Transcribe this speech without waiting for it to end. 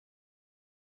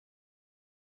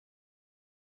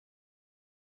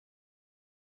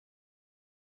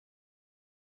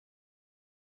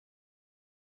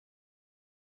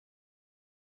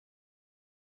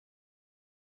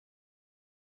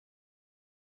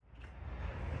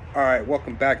All right,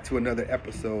 welcome back to another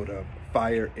episode of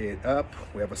Fire It Up.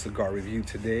 We have a cigar review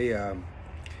today.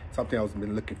 Something I've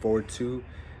been looking forward to.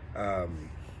 Um,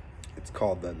 it's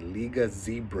called the Liga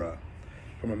Zebra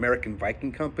from American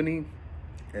Viking Company,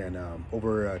 and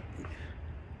over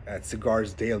at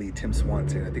Cigars Daily, Tim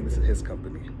Swanson. I think this is his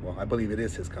company. Well, I believe it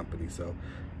is his company. So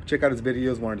check out his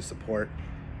videos. Wanted to support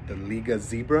the Liga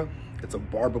Zebra. It's a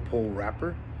Barber pole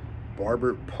wrapper.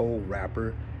 Barber pole wrapper.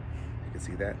 You can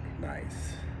see that.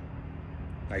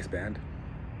 Nice band.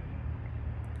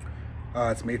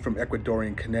 It's made from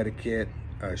Ecuadorian Connecticut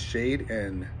shade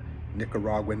and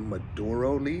Nicaraguan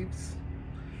Maduro leaves.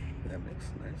 That makes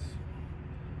nice.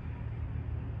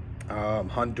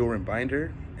 Honduran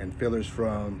binder and fillers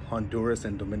from Honduras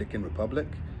and Dominican Republic.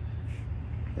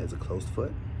 There's a closed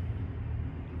foot.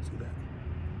 See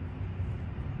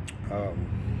that?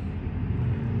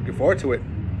 Looking forward to it.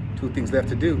 Two things left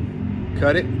to do: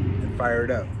 cut it and fire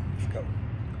it up. Let's go.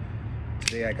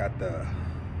 Today I got the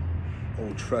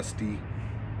old trusty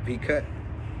V-cut.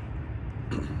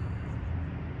 Don't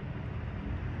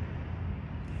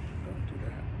do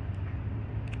that.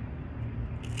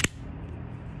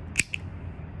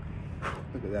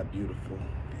 Look at that beautiful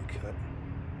V-cut.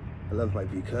 I love my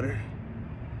V-cutter.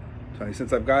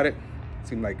 Since I've got it, it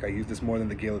seems like I use this more than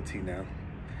the guillotine now.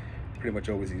 Pretty much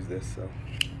always use this, so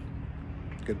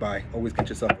goodbye. Always get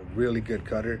yourself a really good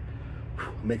cutter.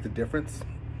 Make the difference.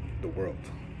 The world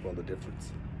of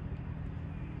difference.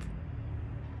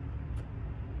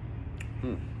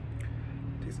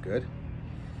 Tastes good.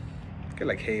 Get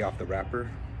like hay off the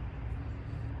wrapper.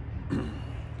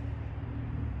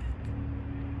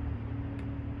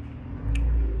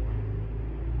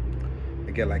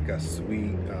 I get like a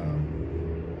sweet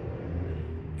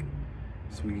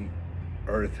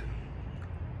earth.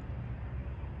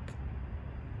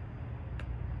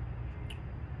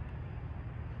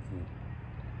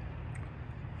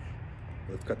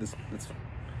 Let's cut this.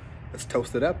 Let's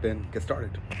toast it up and get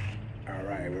started. All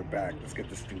right, we're back. Let's get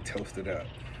this thing toasted up.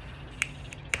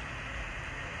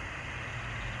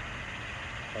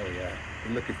 Oh yeah,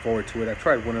 I'm looking forward to it. I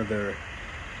tried one of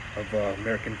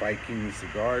American Viking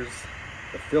cigars,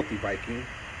 the Filthy Viking.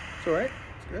 It's all right.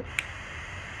 It's good.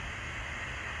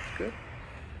 It's good.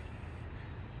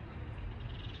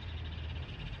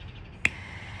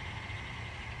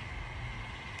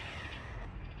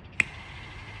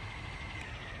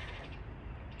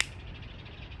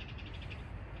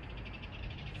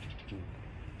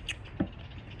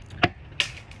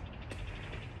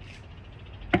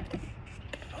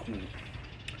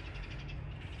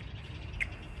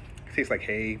 It tastes like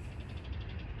hay,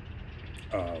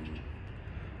 kind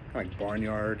of like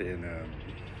barnyard, and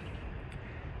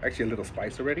actually a little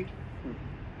spice already.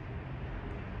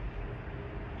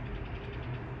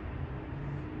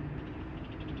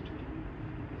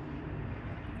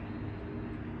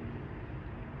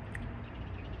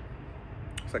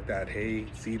 It's like that hay,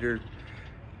 cedar.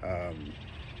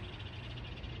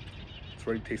 It's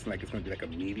already tasting like it's going to be like a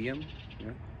medium.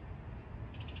 Yeah.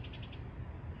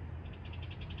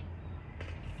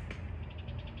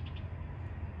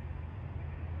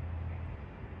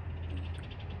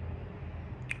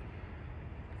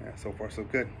 Yeah, so far so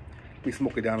good. Let me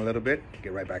smoke it down a little bit,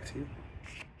 get right back to you.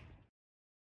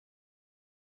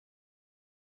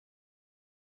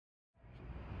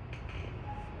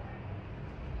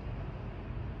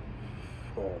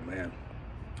 Oh man,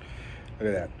 look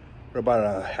at that. We're about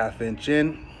a half-inch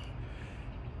in.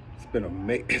 It's been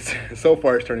amazing. So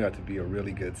far it's turning out to be a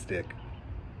really good stick.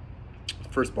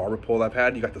 First barber pole I've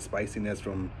had. You got the spiciness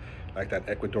from like that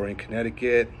Ecuadorian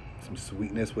Connecticut, some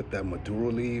sweetness with that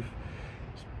Maduro leaf.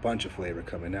 Bunch of flavor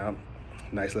coming out.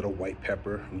 Nice little white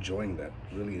pepper. Enjoying that.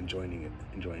 Really enjoying it.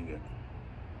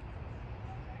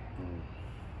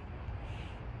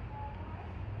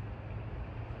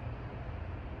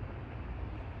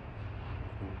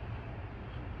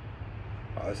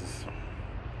 Oh, this is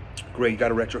great. You got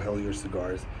to retrohale your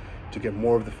cigars to get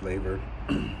more of the flavor.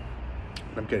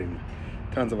 I'm getting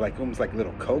tons of like almost like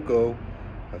little cocoa,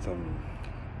 some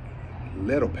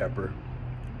little pepper,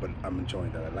 but I'm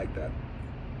enjoying that. I like that.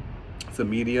 It's a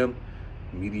medium,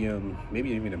 maybe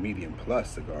even a medium plus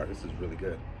cigar. This is really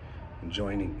good.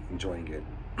 Enjoying it.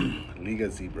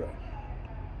 Liga Zebra.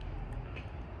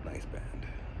 Nice band.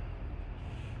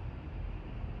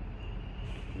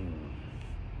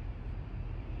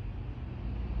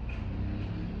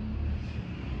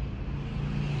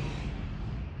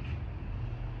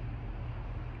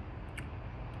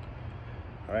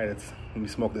 All right, let me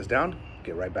smoke this down.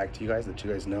 Get right back to you guys, let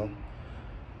you guys know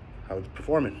how it's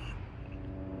performing.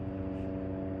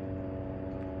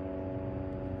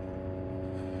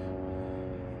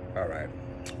 All right,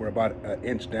 We're about an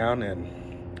inch down, and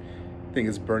thing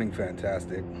is burning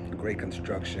fantastic. Great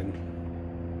construction.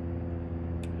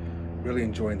 Really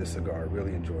enjoying the cigar.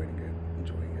 Really enjoying it.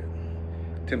 Enjoying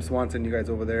it. Tim Swanson, you guys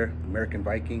over there, American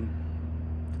Viking.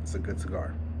 It's a good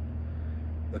cigar.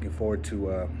 Looking forward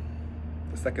to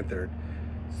the second third.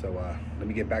 So let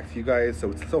me get back to you guys.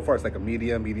 So far it's like a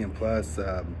medium plus.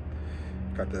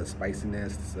 Got the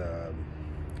spiciness,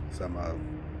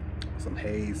 some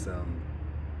haze, some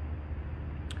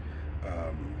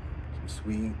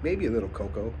sweet, maybe a little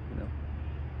cocoa, you know.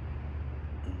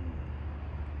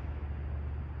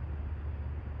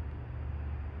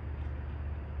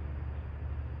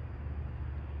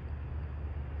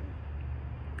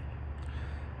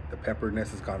 The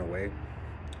pepperness has gone away,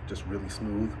 just really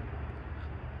smooth.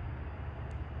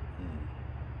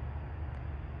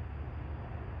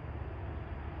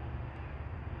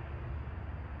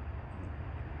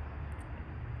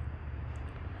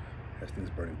 This thing's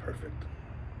burning perfect.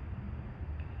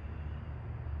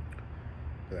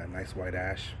 Look at that nice white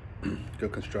ash.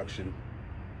 Good construction.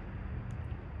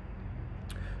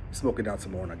 Smoke it down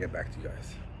some more and I'll get back to you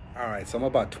guys. All right, so I'm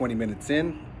about 20 minutes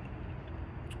in.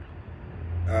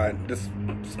 This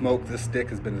stick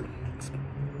has been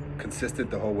consistent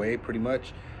the whole way, pretty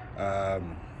much.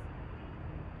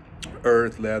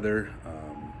 Earth, leather,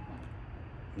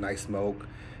 nice smoke.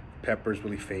 Pepper's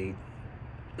really faint.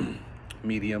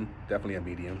 Medium, definitely a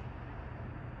medium.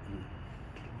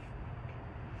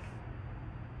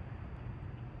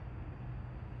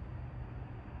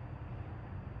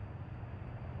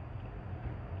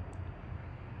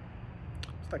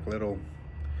 It's like little,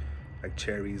 like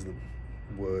cherries,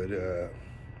 wood.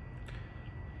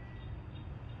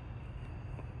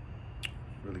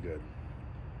 Really good.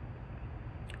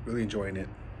 Really enjoying it.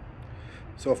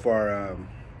 So far,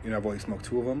 you know, I've only smoked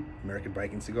 2 of them, American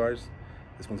Viking cigars.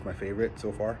 This one's my favorite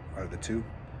so far out of the 2.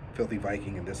 Filthy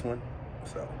Viking and this one.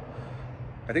 So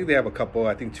I think they have a couple,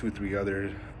 I think 2 or 3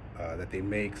 others that they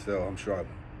make. So I'm sure I'll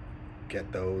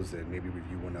get those and maybe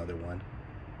review one other one.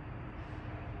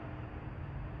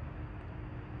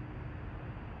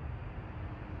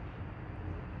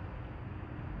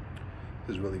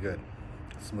 This is really good.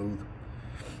 Smooth.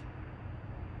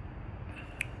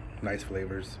 Nice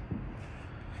flavors.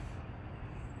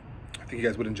 I think you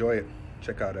guys would enjoy it.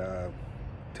 Check out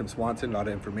Tim Swanson, a lot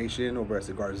of information over at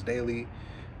Cigars Daily,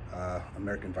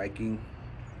 American Viking,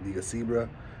 Liga Zebra.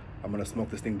 I'm gonna smoke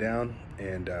this thing down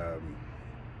and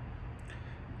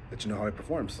let you know how it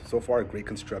performs. So far, great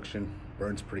construction,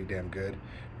 burns pretty damn good.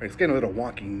 It's getting a little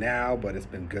wonky now, but it's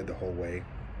been good the whole way.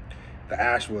 The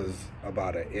ash was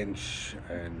about 1 inch,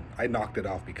 and I knocked it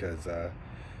off because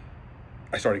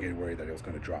I started getting worried that it was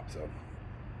gonna drop, so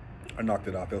I knocked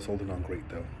it off. It was holding on great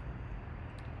though.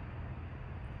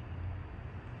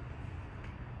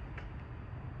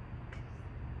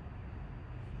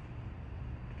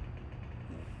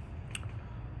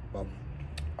 Well,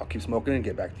 I'll keep smoking and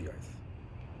get back to you guys.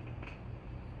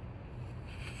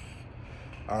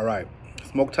 All right,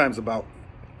 smoke time's about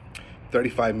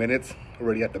 35 minutes.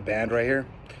 Already at the band right here.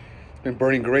 It's been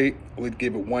burning great. We'd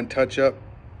give it 1 touch up.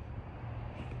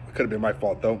 It could have been my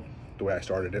fault though, the way I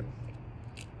started it.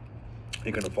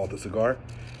 Ain't gonna fault the cigar.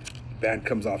 Band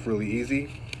comes off really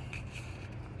easy.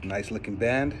 Nice looking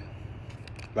band,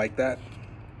 like that.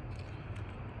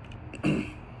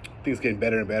 Things getting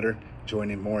better and better.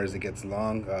 Joining more as it gets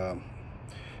long.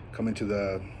 Coming to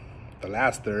the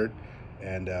last third,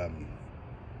 and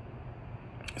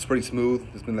it's pretty smooth.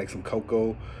 There's been like some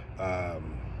cocoa,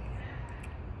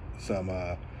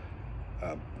 some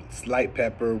slight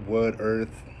pepper, wood,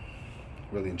 earth.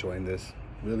 Really enjoying this.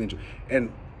 Really enjoy.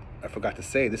 And I forgot to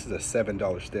say, this is a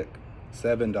 $7 stick.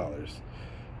 $7.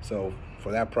 So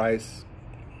for that price,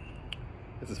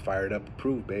 this is fired up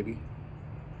approved, baby.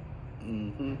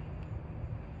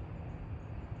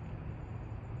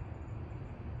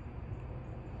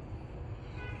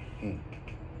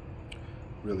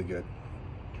 Really good.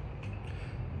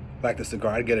 Like the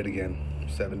cigar, I'd get it again.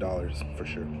 $7 for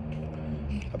sure.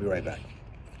 I'll be right back.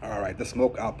 All right, the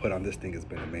smoke output on this thing has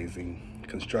been amazing.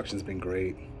 Construction's been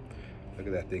great. Look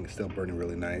at that thing, it's still burning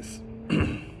really nice.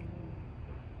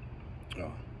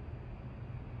 Oh.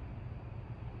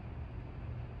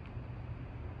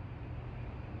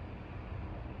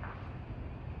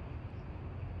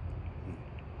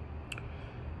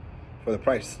 For the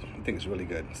price, I think it's really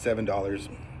good. $7.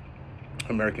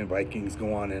 American Vikings.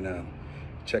 Go on and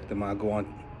check them out. Go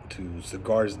on to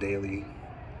Cigars Daily.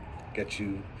 Get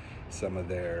you some of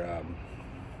their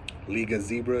Liga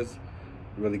Zebras.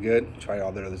 Really good. Try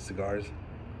all their other cigars.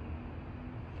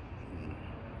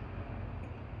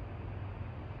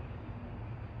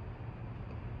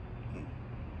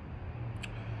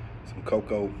 some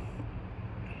cocoa.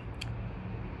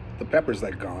 The pepper's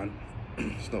like gone.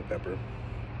 There's no pepper.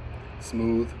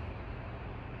 Smooth.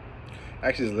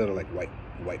 Actually, it's a little like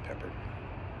white pepper,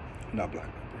 not black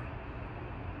pepper.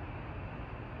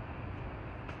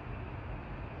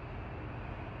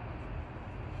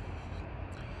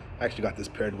 I actually got this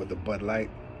paired with the Bud Light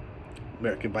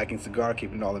American Viking cigar,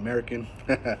 keeping it all American.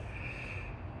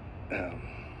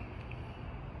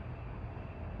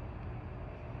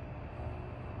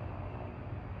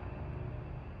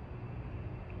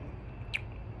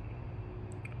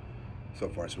 So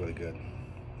far, it's really good.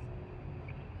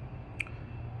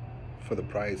 For the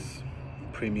price,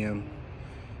 premium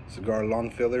cigar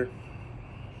long filler,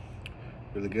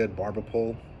 really good. Barber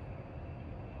pull.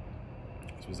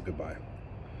 This was a good buy.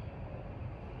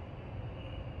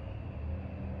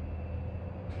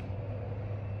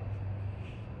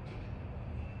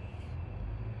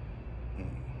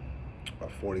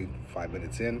 About 45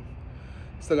 minutes in.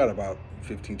 Still got about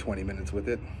 15-20 minutes with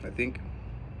it, I think.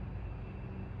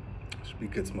 Should be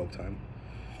good smoke time.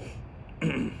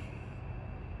 It's really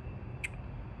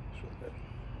good.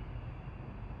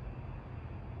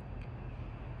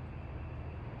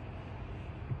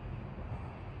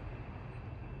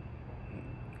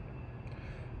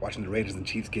 Watching the Raiders and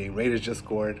Chiefs game. Raiders just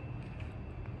scored.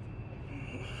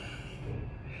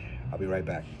 I'll be right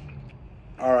back.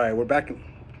 All right, we're back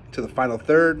to the final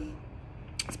third.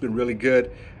 It's been really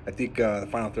good. I think the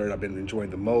final third I've been enjoying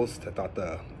the most. I thought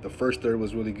the first third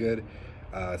was really good.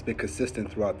 It's been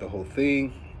consistent throughout the whole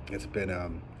thing. It's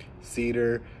been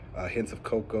cedar, hints of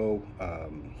cocoa,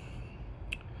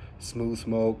 smooth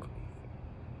smoke.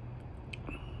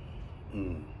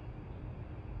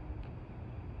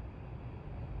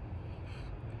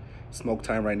 Smoke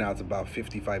time right now is about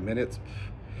 55 minutes.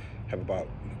 Have about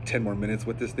 10 more minutes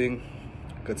with this thing.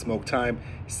 Good smoke time.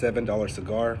 $7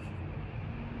 cigar.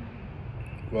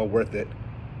 Well worth it.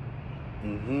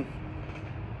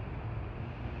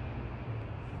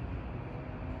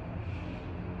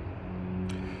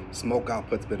 Smoke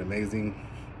output's been amazing.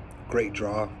 Great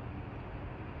draw.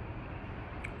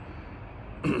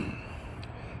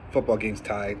 Football game's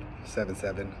tied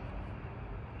 7-7.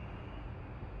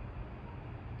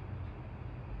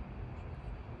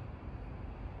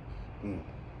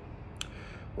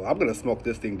 Well, I'm gonna smoke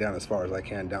this thing down as far as I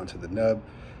can, down to the nub.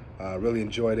 Really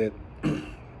enjoyed it.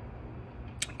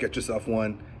 Get yourself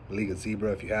one, Liga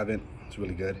Zebra, if you haven't. It's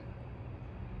really good.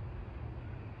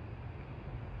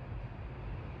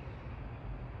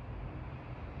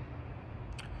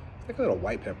 It's like a little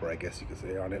white pepper, I guess you could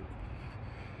say, on it.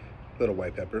 Little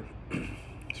white pepper.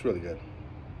 It's really good.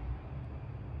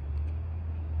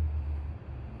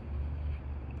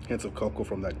 Hints of cocoa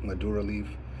from that Maduro leaf.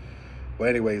 Well,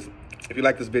 anyways, if you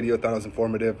like this video, thought it was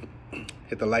informative,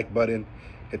 hit the like button,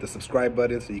 hit the subscribe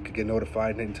button so you can get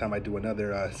notified anytime I do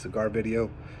another cigar video,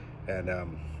 and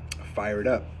fire it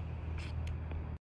up.